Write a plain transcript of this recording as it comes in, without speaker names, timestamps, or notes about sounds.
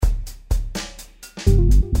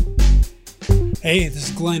Hey, this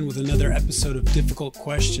is Glenn with another episode of Difficult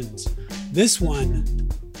Questions. This one,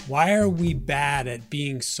 why are we bad at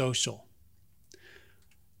being social?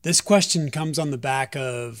 This question comes on the back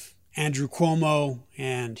of Andrew Cuomo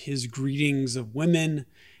and his greetings of women,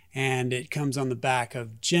 and it comes on the back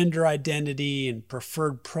of gender identity and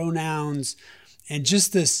preferred pronouns, and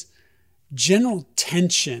just this general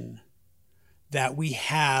tension that we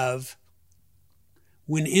have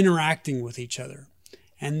when interacting with each other.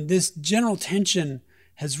 And this general tension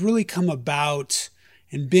has really come about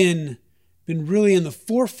and been really in the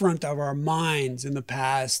forefront of our minds in the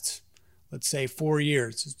past, let's say 4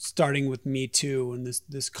 years, starting with Me Too and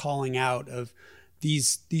this calling out of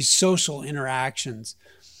these social interactions.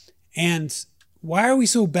 And why are we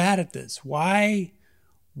so bad at this? Why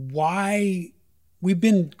we've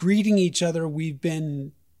been greeting each other, we've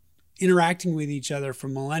been interacting with each other for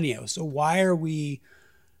millennia. So why are we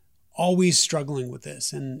always struggling with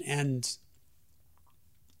this? And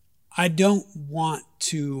I don't want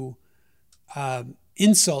to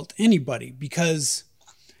insult anybody, because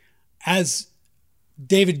as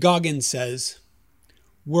David Goggins says,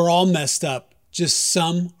 we're all messed up, just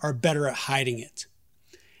some are better at hiding it.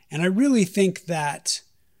 And I really think that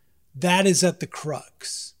is at the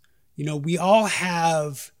crux. You know, we all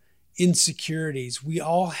have insecurities. We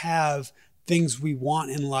all have things we want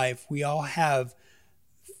in life. We all have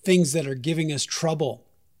things that are giving us trouble.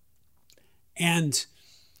 And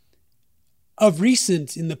of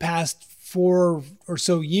recent, in the past 4 or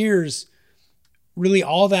so years, really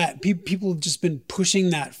all that, people have just been pushing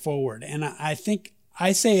that forward. And I think,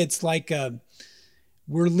 I say it's like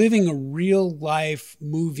we're living a real life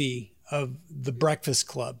movie of The Breakfast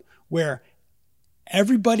Club, where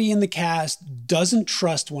everybody in the cast doesn't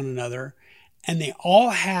trust one another, and they all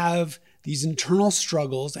have these internal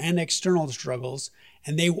struggles and external struggles,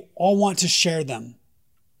 and they all want to share them.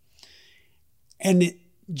 And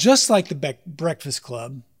just like the Breakfast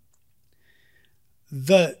Club,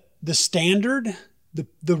 the standard,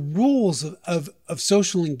 the rules of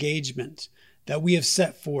social engagement that we have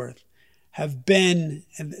set forth have been,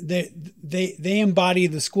 they embody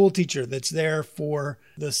the school teacher that's there for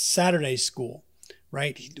the Saturday school,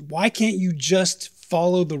 right? Why can't you just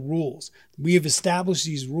follow the rules? We have established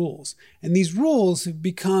these rules, and these rules have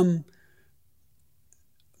become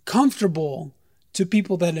comfortable to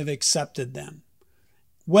people that have accepted them.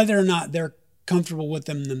 Whether or not they're comfortable with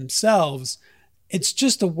them themselves, it's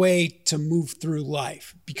just a way to move through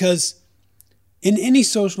life. Because in any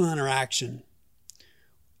social interaction,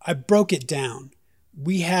 I broke it down.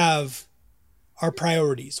 We have our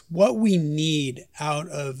priorities, what we need out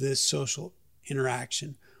of this social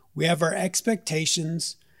interaction. We have our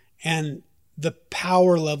expectations and the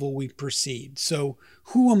power level we perceive. So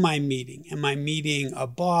who am I meeting? Am I meeting a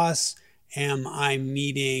boss? Am I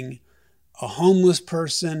meeting a homeless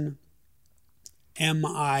person? Am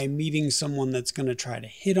I meeting someone that's going to try to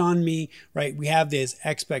hit on me, right? We have these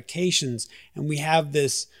expectations, and we have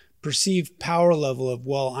this perceived power level of,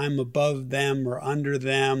 well, I'm above them or under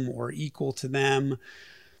them or equal to them.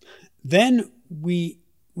 Then we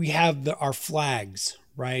have our flags,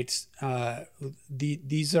 right?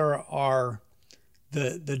 These are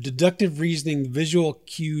the deductive reasoning, visual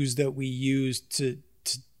cues that we use to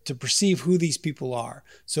perceive who these people are.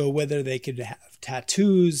 So whether they could have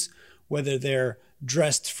tattoos, whether they're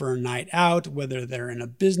dressed for a night out, whether they're in a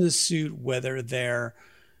business suit, whether they're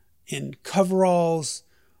in coveralls,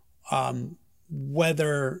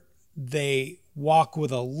 whether they walk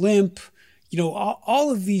with a limp, you know,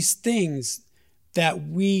 all of these things that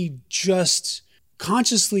we just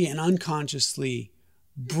consciously and unconsciously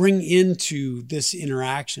bring into this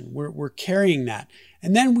interaction. We're carrying that.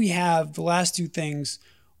 And then we have the last two things,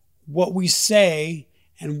 what we say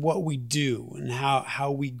and what we do, and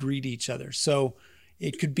how we greet each other. So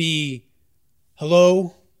it could be,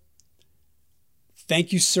 hello,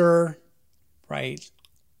 thank you, sir, right?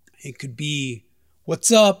 It could be,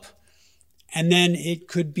 what's up? And then it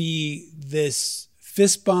could be this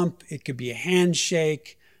fist bump. It could be a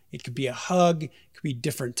handshake. It could be a hug. It could be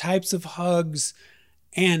different types of hugs.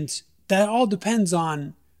 And that all depends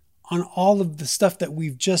on all of the stuff that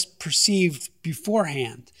we've just perceived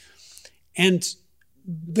beforehand. And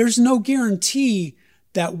there's no guarantee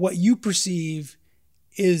that what you perceive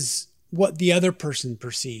is what the other person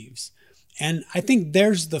perceives. And I think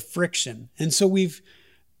there's the friction. And so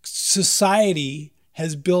society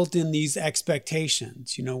has built in these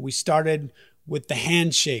expectations. You know, we started with the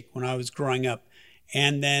handshake when I was growing up.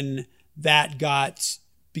 And then that got,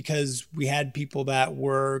 because we had people that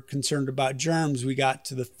were concerned about germs, we got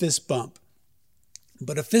to the fist bump.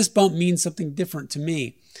 But a fist bump means something different to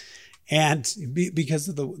me. And because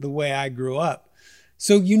of the way I grew up.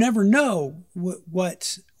 So you never know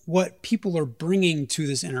what people are bringing to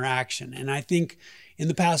this interaction. And I think in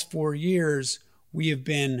the past 4 years, we have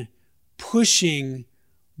been pushing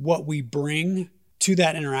what we bring to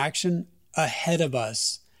that interaction ahead of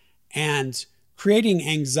us and creating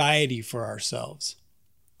anxiety for ourselves.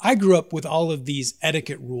 I grew up with all of these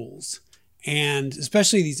etiquette rules, and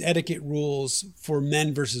especially these etiquette rules for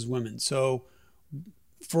men versus women. So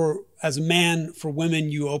as a man, for women,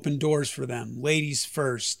 you open doors for them, ladies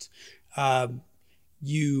first.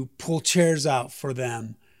 You pull chairs out for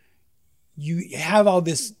them. You have all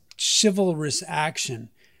this chivalrous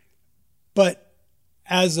action. But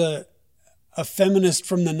as a feminist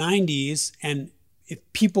from the 90s, and if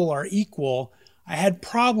people are equal, I had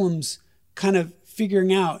problems kind of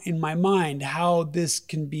figuring out in my mind how this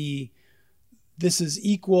is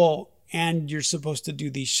equal and you're supposed to do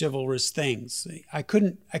these chivalrous things. I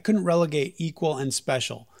couldn't relegate equal and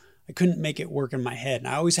special. I couldn't make it work in my head. And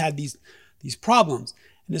I always had these problems.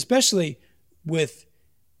 And especially with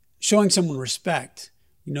showing someone respect,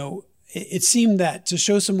 it seemed that to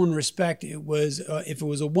show someone respect, it was, if it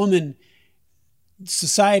was a woman,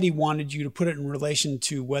 society wanted you to put it in relation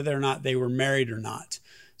to whether or not they were married or not.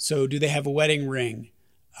 So do they have a wedding ring?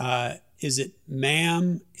 Is it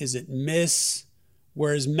ma'am? Is it miss?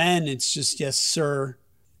 Whereas men, it's just yes, sir,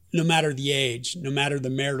 no matter the age, no matter the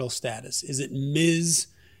marital status. Is it Ms.?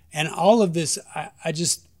 And all of this, I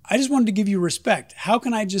just wanted to give you respect. How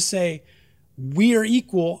can I just say, we are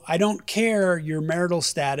equal? I don't care your marital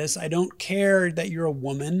status. I don't care that you're a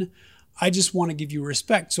woman. I just want to give you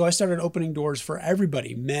respect. So I started opening doors for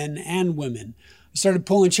everybody, men and women. I started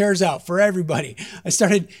pulling chairs out for everybody.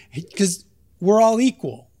 Because we're all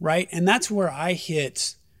equal, right? And that's where I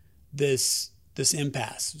hit this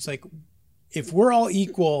impasse. It's like, if we're all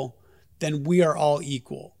equal, then we are all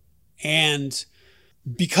equal. And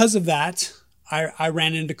because of that, I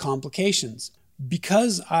ran into complications.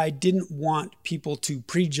 Because I didn't want people to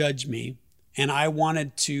prejudge me, and I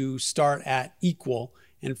wanted to start at equal.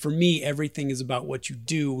 And for me, everything is about what you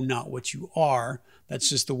do, not what you are. That's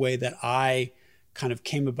just the way that I kind of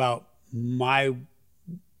came about my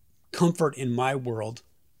comfort in my world.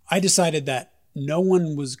 I decided that no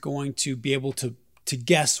one was going to be able to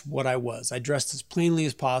guess what I was. I dressed as plainly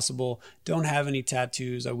as possible, don't have any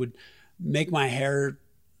tattoos. I would make my hair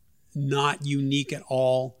not unique at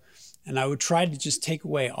all. And I would try to just take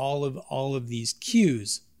away all of these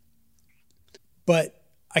cues. But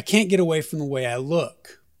I can't get away from the way I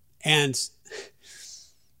look. And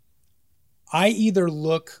I either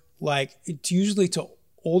look like, it's usually to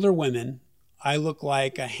older women, I look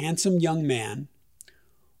like a handsome young man,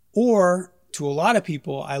 or to a lot of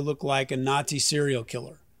people, I look like a Nazi serial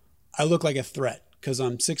killer. I look like a threat because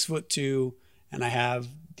I'm 6'2" and I have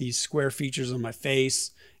these square features on my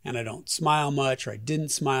face and I don't smile much, or I didn't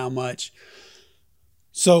smile much.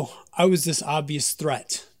 So I was this obvious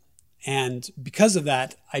threat. And because of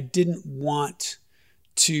that, I didn't want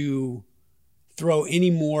to throw any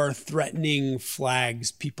more threatening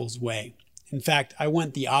flags people's way. In fact, I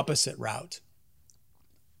went the opposite route.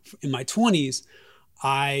 In my 20s,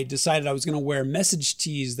 I decided I was going to wear message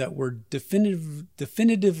tees that were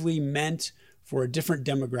definitively meant for a different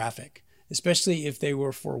demographic, especially if they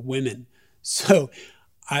were for women. So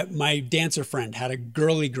my dancer friend had a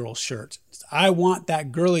girly girl shirt. I want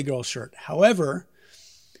that girly girl shirt. However,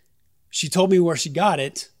 she told me where she got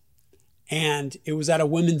it, and it was at a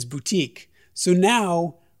women's boutique. So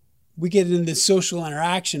now we get into this social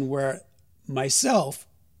interaction where myself,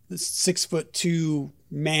 this 6'2"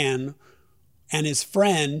 man, and his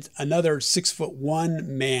friend, another 6'1"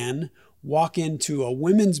 man, walk into a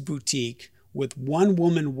women's boutique with one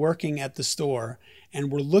woman working at the store,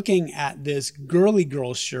 and we're looking at this girly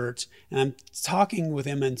girl shirt, and I'm talking with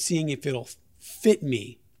him and seeing if it'll fit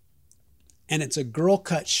me. And it's a girl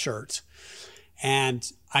cut shirt. And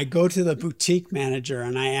I go to the boutique manager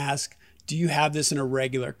and I ask, do you have this in a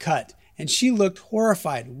regular cut? And she looked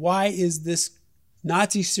horrified. Why is this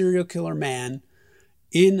Nazi serial killer man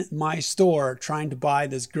in my store trying to buy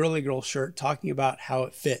this girly girl shirt, talking about how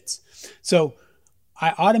it fits? So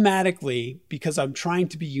I automatically, because I'm trying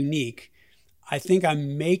to be unique, I think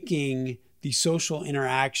I'm making the social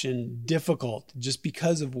interaction difficult just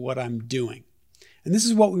because of what I'm doing. And this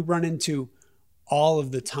is what we run into all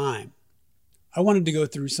of the time. I wanted to go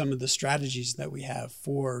through some of the strategies that we have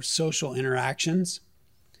for social interactions.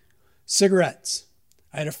 Cigarettes.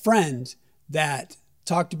 I had a friend that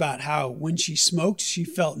talked about how when she smoked, she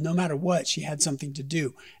felt no matter what, she had something to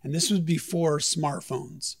do. And this was before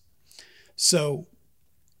smartphones. So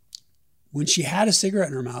when she had a cigarette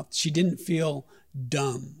in her mouth, she didn't feel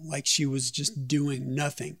dumb, like she was just doing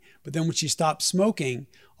nothing. But then when she stopped smoking,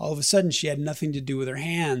 all of a sudden she had nothing to do with her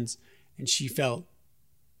hands and she felt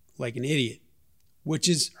like an idiot, which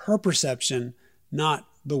is her perception, not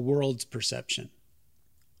the world's perception.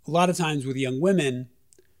 A lot of times with young women,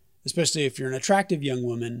 especially if you're an attractive young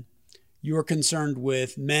woman, you are concerned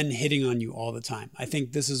with men hitting on you all the time. I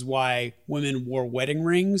think this is why women wore wedding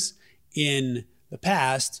rings in the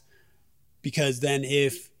past, because then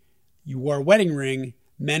if you wore a wedding ring,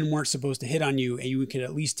 men weren't supposed to hit on you, and you could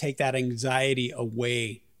at least take that anxiety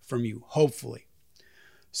away from you, hopefully.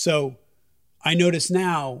 So I notice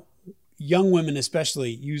now, young women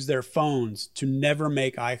especially use their phones to never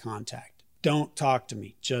make eye contact. Don't talk to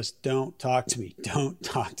me. Just don't talk to me. Don't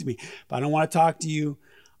talk to me. If I don't want to talk to you,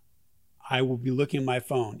 I will be looking at my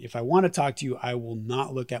phone. If I want to talk to you, I will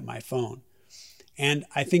not look at my phone. And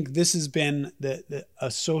I think this has been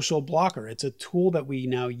a social blocker. It's a tool that we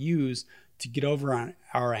now use to get over on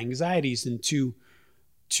our anxieties and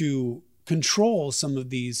to control some of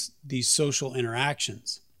these social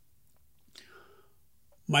interactions.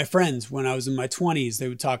 My friends, when I was in my 20s, they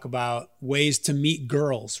would talk about ways to meet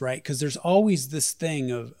girls, right? Because there's always this thing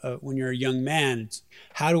of when you're a young man, it's,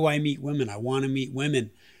 how do I meet women? I want to meet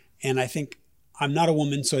women. And I think I'm not a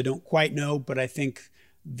woman, so I don't quite know, but I think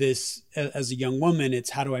this, as a young woman,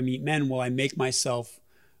 it's how do I meet men? Well, I make myself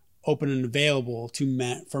open and available to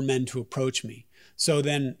men, for men to approach me. So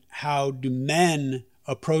then how do men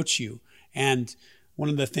approach you? And one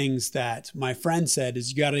of the things that my friend said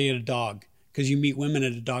is you got to get a dog, because you meet women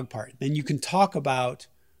at a dog park. Then you can talk about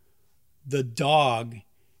the dog,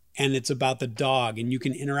 and it's about the dog, and you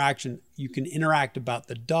can interact about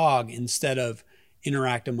the dog instead of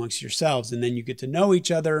interact amongst yourselves, and then you get to know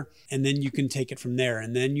each other, and then you can take it from there,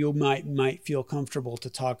 and then you might feel comfortable to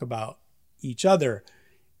talk about each other.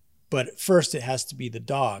 But first it has to be the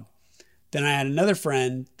dog. Then I had another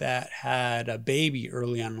friend that had a baby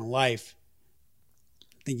early on in life.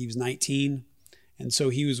 I think he was 19. And so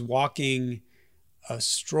he was walking a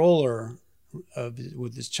stroller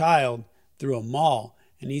with his child through a mall.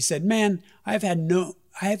 And he said, man, I've had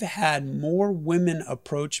more women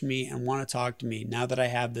approach me and want to talk to me now that I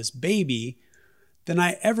have this baby than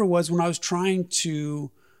I ever was when I was trying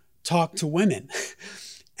to talk to women.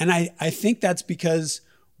 And I think that's because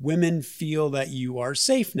women feel that you are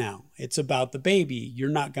safe now. It's about the baby. You're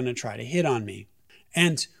not going to try to hit on me.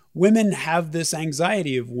 And women have this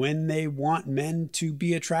anxiety of when they want men to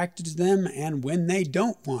be attracted to them and when they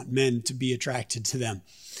don't want men to be attracted to them.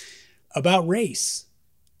 About race.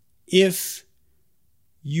 If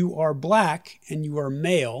you are black and you are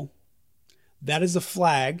male, that is a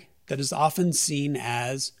flag that is often seen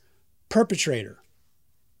as perpetrator,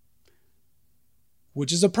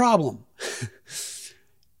 which is a problem.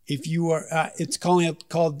 If you are, it's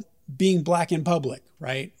called being black in public,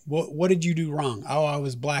 right? What did you do wrong? Oh, I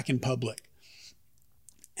was black in public.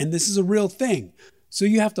 And this is a real thing. So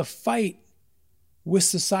you have to fight with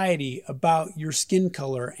society about your skin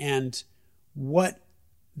color and what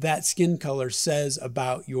that skin color says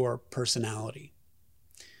about your personality.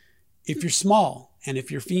 If you're small and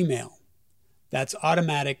if you're female, that's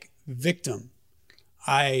automatic victim.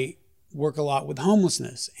 I work a lot with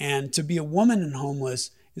homelessness, and to be a woman and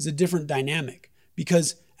homeless is a different dynamic,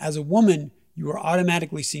 because as a woman, you are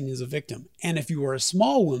automatically seen as a victim. And if you are a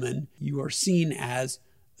small woman, you are seen as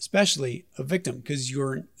especially a victim because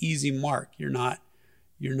you're an easy mark. You're not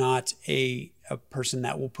a person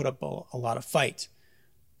that will put up a lot of fight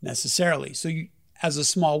necessarily. So you, as a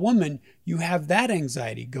small woman, you have that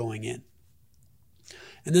anxiety going in.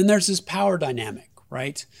 And then there's this power dynamic,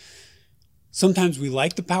 right? Sometimes we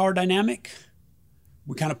like the power dynamic.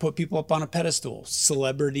 We kind of put people up on a pedestal,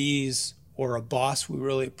 celebrities or a boss we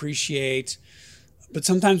really appreciate. But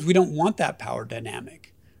sometimes we don't want that power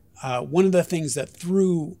dynamic. One of the things that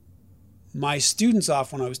threw my students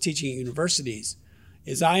off when I was teaching at universities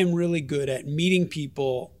is I am really good at meeting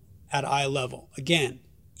people at eye level. Again,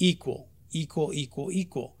 equal.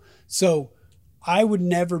 So I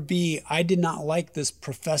did not like this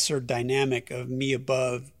professor dynamic of me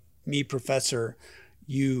above, me professor,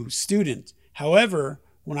 you student. However,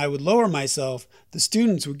 when I would lower myself, the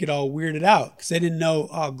students would get all weirded out because they didn't know,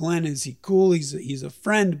 oh, Glenn, is he cool? He's a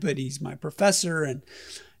friend, but he's my professor.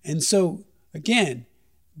 And so, again,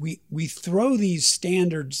 we throw these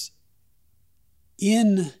standards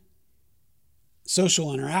in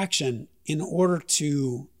social interaction in order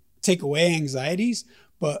to take away anxieties,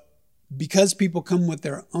 but because people come with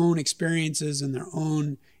their own experiences and their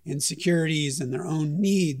own insecurities and their own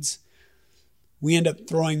needs, we end up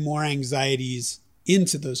throwing more anxieties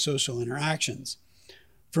into those social interactions.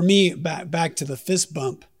 For me, back to the fist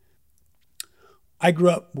bump, I grew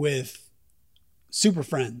up with Super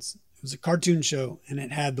Friends. It was a cartoon show, and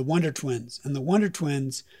it had the Wonder Twins, and the Wonder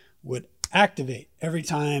Twins would activate every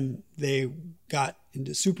time they got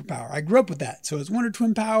into superpower. I grew up with that. So it's Wonder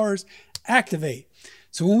Twin powers, activate.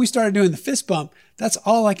 So when we started doing the fist bump, that's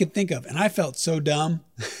all I could think of. And I felt so dumb.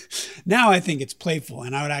 Now I think it's playful,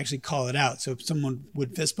 and I would actually call it out. So if someone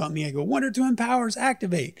would fist bump me, I go, Wonder Twin powers,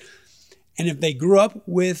 activate. And if they grew up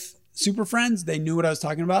with Super Friends, they knew what I was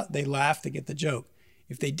talking about. They laughed, they get the joke.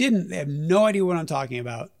 If they didn't, they have no idea what I'm talking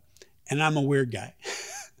about. And I'm a weird guy.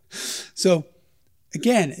 So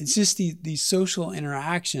again, it's just these social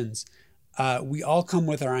interactions. We all come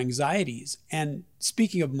with our anxieties. And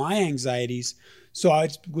speaking of my anxieties, so I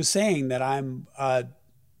was saying that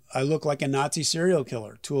I look like a Nazi serial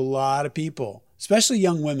killer to a lot of people, especially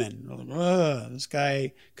young women. This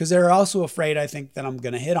guy, because they're also afraid, I think, that I'm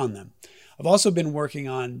going to hit on them. I've also been working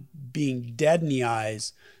on being dead in the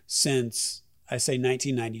eyes since, I say,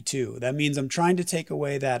 1992. That means I'm trying to take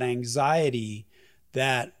away that anxiety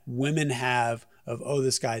that women have of, oh,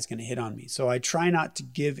 this guy's going to hit on me. So I try not to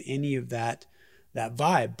give any of that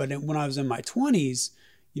vibe. But when I was in my 20s,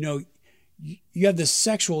 you know, you have this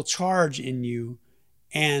sexual charge in you,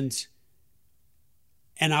 and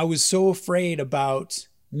I was so afraid about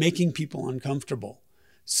making people uncomfortable.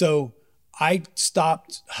 So I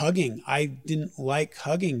stopped hugging. I didn't like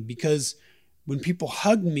hugging because when people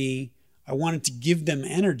hugged me, I wanted to give them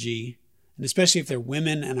energy, and especially if they're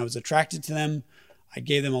women and I was attracted to them, I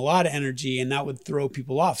gave them a lot of energy, and that would throw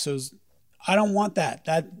people off. So I don't want that.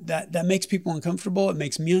 That makes people uncomfortable. It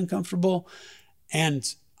makes me uncomfortable,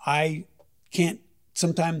 and I can't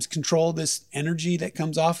sometimes control this energy that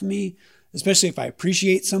comes off of me, especially if I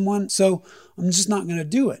appreciate someone. So I'm just not going to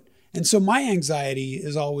do it. And so my anxiety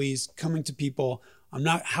is always coming to people.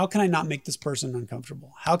 How can I not make this person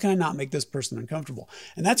uncomfortable? How can I not make this person uncomfortable?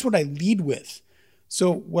 And that's what I lead with.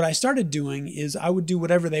 So what I started doing is I would do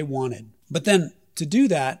whatever they wanted. But then to do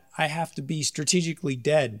that, I have to be strategically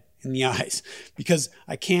dead in the eyes, because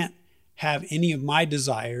I can't have any of my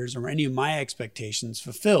desires or any of my expectations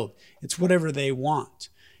fulfilled. It's whatever they want.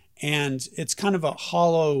 And it's kind of a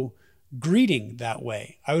hollow greeting that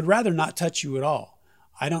way. I would rather not touch you at all.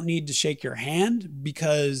 I don't need to shake your hand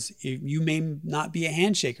because you may not be a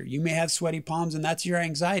handshaker. You may have sweaty palms, and that's your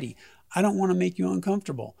anxiety. I don't want to make you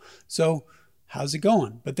uncomfortable. So how's it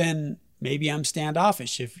going? But then maybe I'm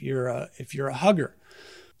standoffish if you're a hugger.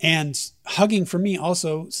 And hugging for me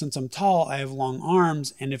also, since I'm tall, I have long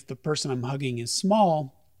arms. And if the person I'm hugging is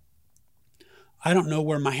small, I don't know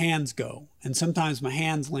where my hands go. And sometimes my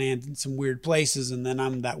hands land in some weird places, and then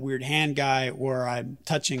I'm that weird hand guy, or I'm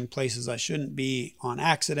touching places I shouldn't be on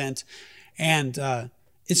accident. And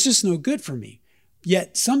it's just no good for me.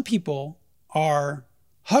 Yet some people are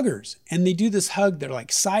huggers, and they do this hug. They're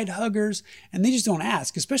like side huggers, and they just don't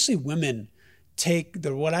ask, especially women.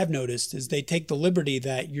 What I've noticed is they take the liberty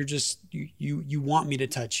that you want me to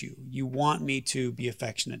touch you. You want me to be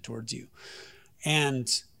affectionate towards you. And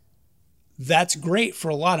that's great for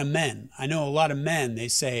a lot of men. I know a lot of men, they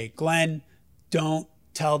say, Glenn, don't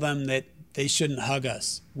tell them that they shouldn't hug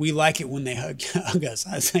us. We like it when they hug us.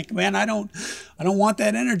 I was like, man, I don't want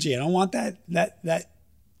that energy. I don't want that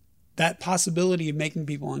possibility of making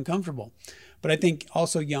people uncomfortable. But I think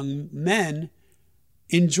also young men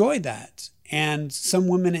enjoy that. And some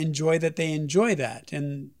women enjoy that they enjoy that.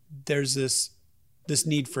 And there's this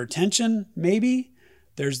need for attention, maybe.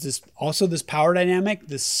 There's this power dynamic,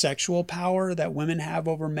 this sexual power that women have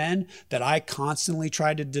over men that I constantly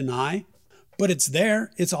try to deny. But it's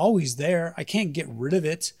there. It's always there. I can't get rid of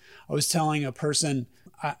it. I was telling a person,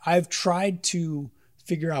 I've tried to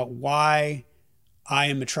figure out why I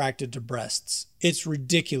am attracted to breasts. It's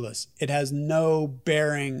ridiculous. It has no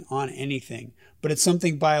bearing on anything, but it's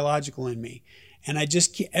something biological in me. And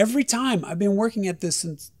every time, I've been working at this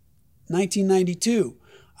since 1992,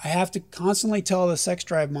 I have to constantly tell the sex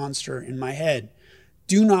drive monster in my head,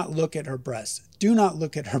 do not look at her breasts. Do not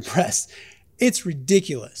look at her breasts. It's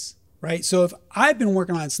ridiculous, right? So if I've been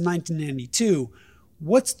working on it since 1992,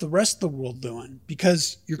 what's the rest of the world doing?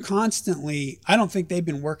 Because I don't think they've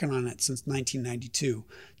been working on it since 1992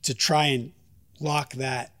 to try and lock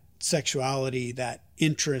that sexuality, that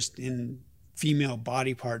interest in female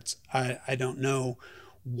body parts. I don't know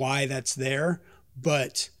why that's there,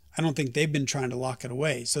 but I don't think they've been trying to lock it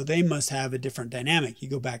away. So they must have a different dynamic. You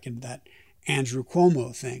go back into that Andrew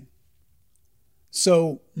Cuomo thing.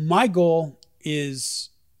 So my goal is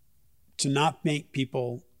to not make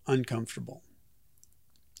people uncomfortable.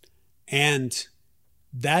 And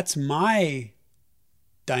that's my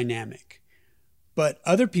dynamic. But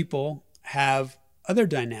other people have other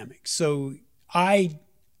dynamics. So I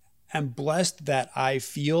am blessed that I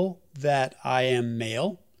feel that I am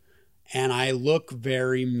male and I look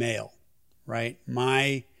very male, right?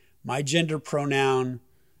 My gender pronoun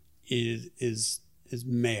is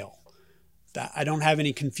male. That I don't have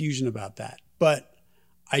any confusion about that. But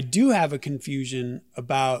I do have a confusion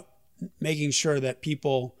about making sure that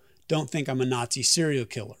people don't think I'm a Nazi serial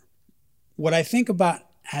killer. What I think about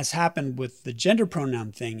has happened with the gender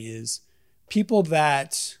pronoun thing is people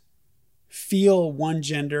that feel one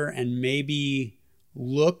gender and maybe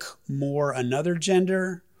look more another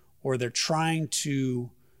gender, or they're trying to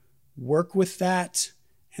work with that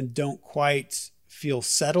and don't quite feel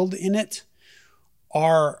settled in it,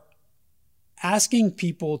 are asking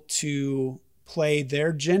people to play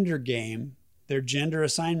their gender game, their gender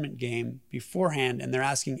assignment game beforehand, and they're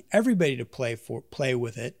asking everybody to play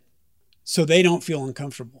with it so they don't feel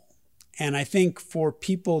uncomfortable. And I think for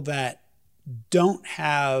people that don't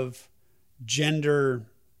have gender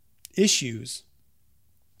issues,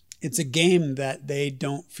 it's a game that they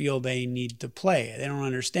don't feel they need to play. They don't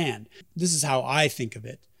understand. This is how I think of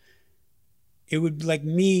it. It would be like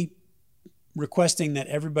me requesting that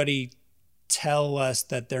everybody tell us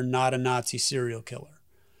that they're not a Nazi serial killer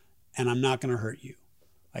and I'm not going to hurt you.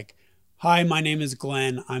 Like, hi, my name is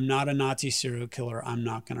Glenn. I'm not a Nazi serial killer. I'm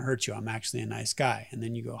not going to hurt you. I'm actually a nice guy. And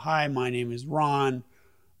then you go, hi, my name is Ron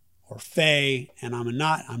or Faye, and I'm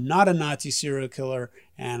not a Nazi serial killer,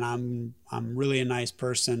 and I'm really a nice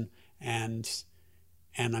person, and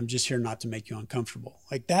I'm just here not to make you uncomfortable.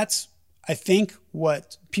 Like, that's, I think,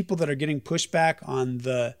 what people that are getting pushback on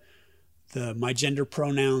the my gender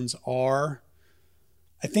pronouns are.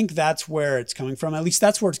 I think that's where it's coming from. At least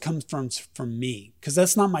that's where it comes from me, because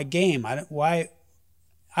that's not my game. I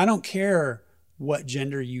don't care what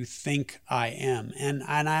gender you think I am. And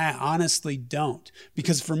I honestly don't,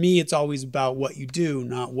 because for me, it's always about what you do,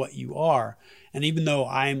 not what you are. And even though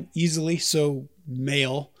I'm easily so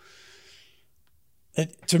male,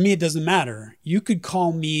 to me, it doesn't matter. You could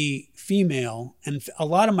call me female, and a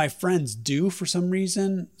lot of my friends do for some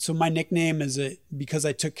reason. So my nickname is because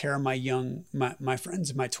I took care of my friends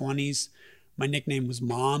in my 20s, my nickname was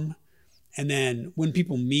Mom. And then when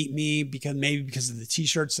people meet me, because of the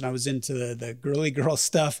t-shirts and I was into the girly girl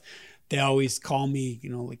stuff, they always call me,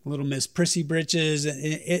 like Little Miss Prissy Britches.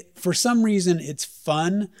 For some reason, it's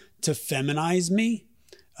fun to feminize me.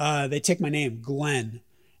 They take my name, Glenn,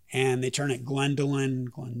 and they turn it Glendolyn,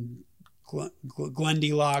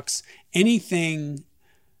 Glendilocks, anything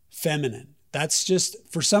feminine. That's just,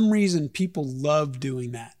 for some reason, people love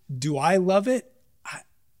doing that. Do I love it?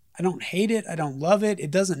 I don't hate it. I don't love it.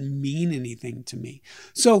 It doesn't mean anything to me.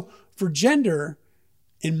 So for gender,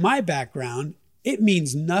 in my background, it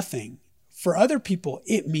means nothing. For other people,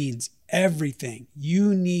 it means everything.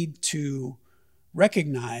 You need to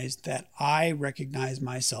recognize that I recognize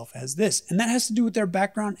myself as this. And that has to do with their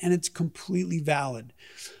background, and it's completely valid.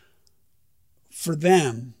 For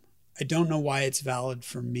them, I don't know why it's valid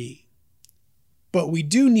for me. But we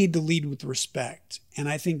do need to lead with respect. And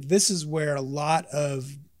I think this is where a lot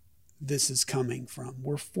of this is coming from.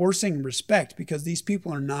 We're forcing respect because these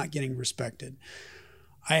people are not getting respected.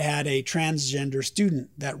 I had a transgender student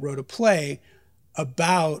that wrote a play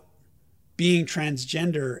about being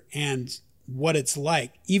transgender and what it's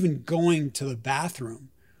like, even going to the bathroom,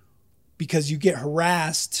 because you get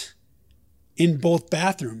harassed in both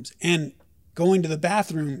bathrooms, and going to the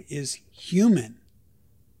bathroom is human.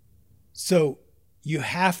 So you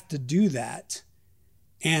have to do that.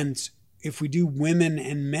 And if we do women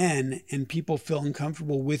and men and people feel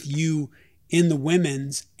uncomfortable with you in the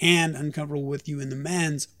women's and uncomfortable with you in the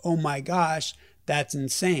men's, oh my gosh, that's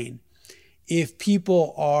insane. If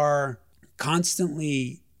people are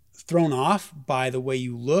constantly thrown off by the way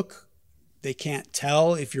you look, they can't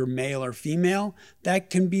tell if you're male or female,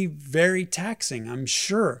 that can be very taxing, I'm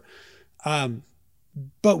sure. But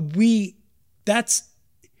that's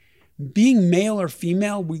being male or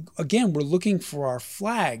female. We're looking for our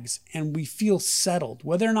flags, and we feel settled.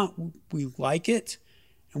 Whether or not we like it,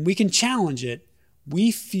 and we can challenge it,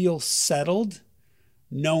 we feel settled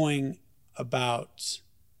knowing about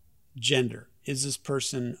gender. Is this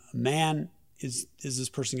person a man? Is this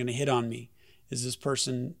person going to hit on me? Is this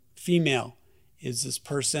person female? Is this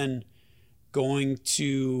person going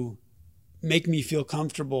to make me feel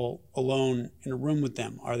comfortable alone in a room with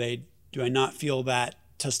them? Do I not feel that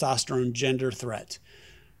testosterone gender threat?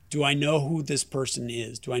 Do I know who this person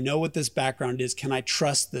is? Do I know what this background is? Can I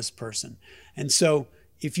trust this person? And so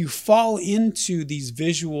if you fall into these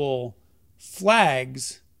visual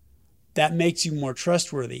flags, that makes you more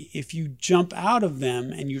trustworthy. If you jump out of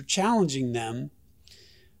them and you're challenging them,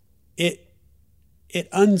 it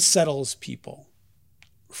unsettles people,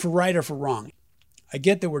 for right or for wrong. I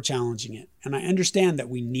get that we're challenging it, and I understand that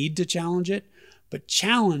we need to challenge it, but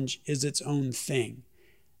challenge is its own thing.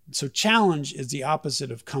 So challenge is the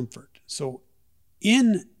opposite of comfort. So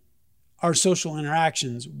in our social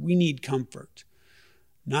interactions, we need comfort,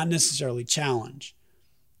 not necessarily challenge.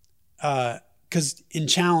 Because in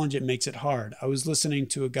challenge, it makes it hard. I was listening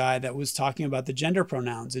to a guy that was talking about the gender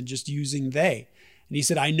pronouns and just using they. And he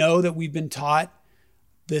said, I know that we've been taught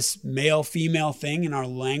this male-female thing in our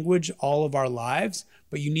language all of our lives,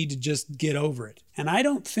 but you need to just get over it. And I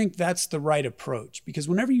don't think that's the right approach, because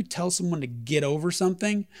whenever you tell someone to get over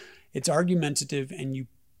something, it's argumentative and you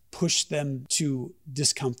push them to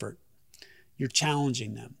discomfort. You're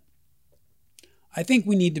challenging them. I think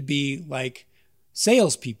we need to be like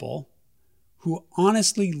salespeople who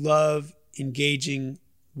honestly love engaging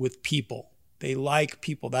with people. They like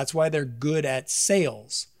people. That's why they're good at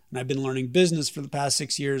sales. And I've been learning business for the past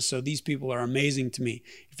 6 years, so these people are amazing to me.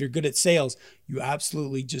 If you're good at sales, you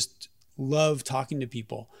absolutely just love talking to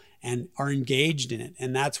people and are engaged in it.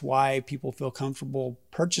 And that's why people feel comfortable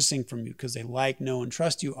purchasing from you, because they like, know, and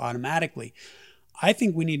trust you automatically. I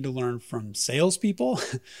think we need to learn from salespeople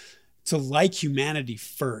to like humanity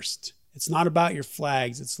first. It's not about your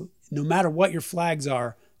flags. It's no matter what your flags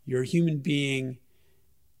are, you're a human being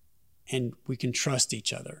and we can trust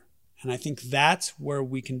each other. And I think that's where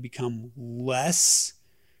we can become less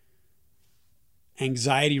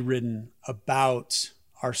anxiety-ridden about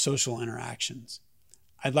our social interactions.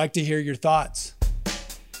 I'd like to hear your thoughts.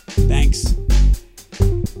 Thanks.